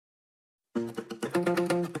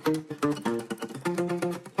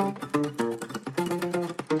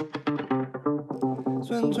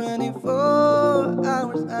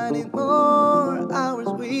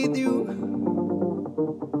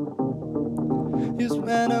You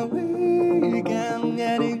spend a weekend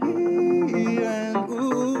getting even.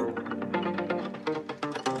 Ooh.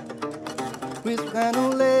 We spend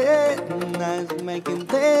all late nights making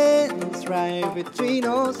things right between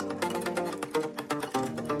us.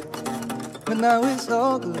 But now it's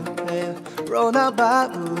all good, baby. Roll out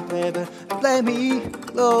Bible, baby. Play me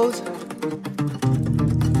close.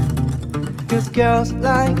 Cause girls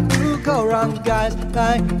like you go around guys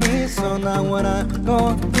like me. So now when I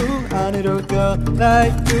go through, I need a girl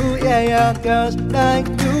like you. Yeah, yeah, girls like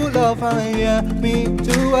you love me, yeah. Me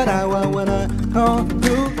do what I want when I go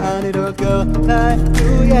through. I need a girl like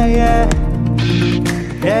you, yeah, yeah.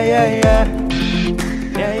 Yeah, yeah, yeah.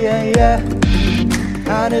 Yeah, yeah, yeah.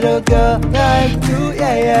 I need a girl like you,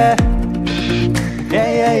 yeah, yeah. Yeah,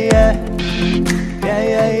 yeah, yeah. Yeah,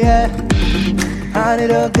 yeah, yeah. I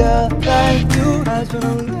need a girl like you. I spent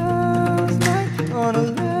a last night on a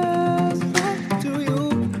last night to you.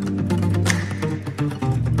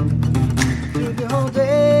 Took the whole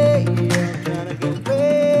day, yeah, trying to get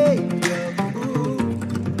paid, yeah, ooh.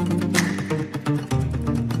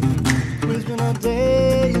 We spent a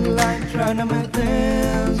day like trying to make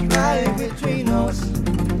things right between us.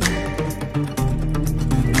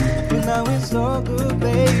 But now it's so good,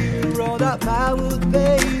 baby. Roll that power,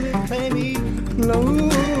 baby, play me low.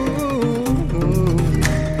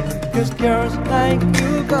 Cause girls like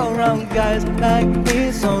you go around guys like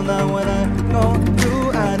me. So now when I go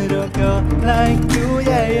through, I need a girl like you,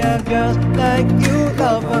 yeah, yeah. Girls like you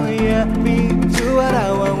love me, yeah. Me do what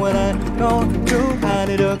I want when I go through. I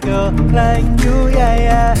need a girl like you, yeah,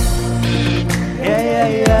 yeah. Yeah, yeah,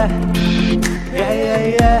 yeah. Yeah, yeah,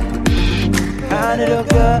 yeah. I need a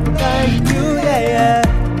girl like you, yeah, yeah.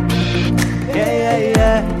 Yeah, yeah,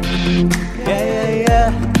 yeah. Yeah, yeah, yeah.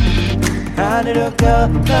 I need a girl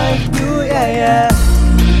like you, yeah, yeah.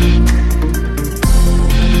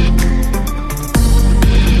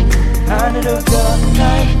 I need a girl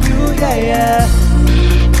like you, yeah, yeah.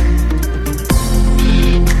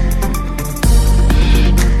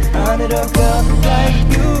 I need a girl like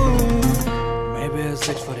you. Maybe it's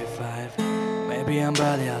 6:45. Maybe I'm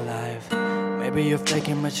barely alive. Maybe you're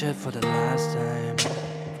faking my shit for the last time.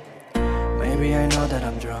 Maybe I know that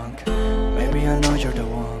I'm drunk. Maybe I know you're the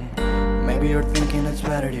one. Maybe you're thinking it's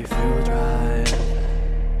better if you drive.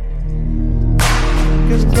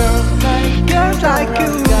 Cause girls like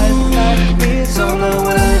you guys like me. So now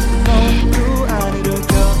when I come through, I need a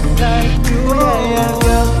girl like you. Yeah, yeah,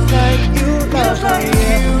 girls like you love me,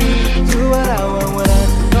 yeah. Do what I want when I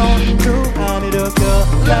come through. I need a girl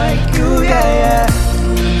like you, yeah, yeah.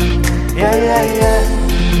 Yeah, yeah, yeah.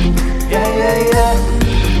 Yeah, yeah, yeah.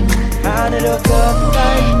 I need a girl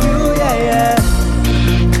like you, yeah, yeah.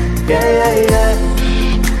 Yeah, yeah, yeah.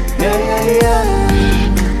 Yeah, yeah, yeah.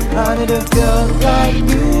 I need a girl like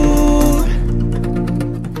you.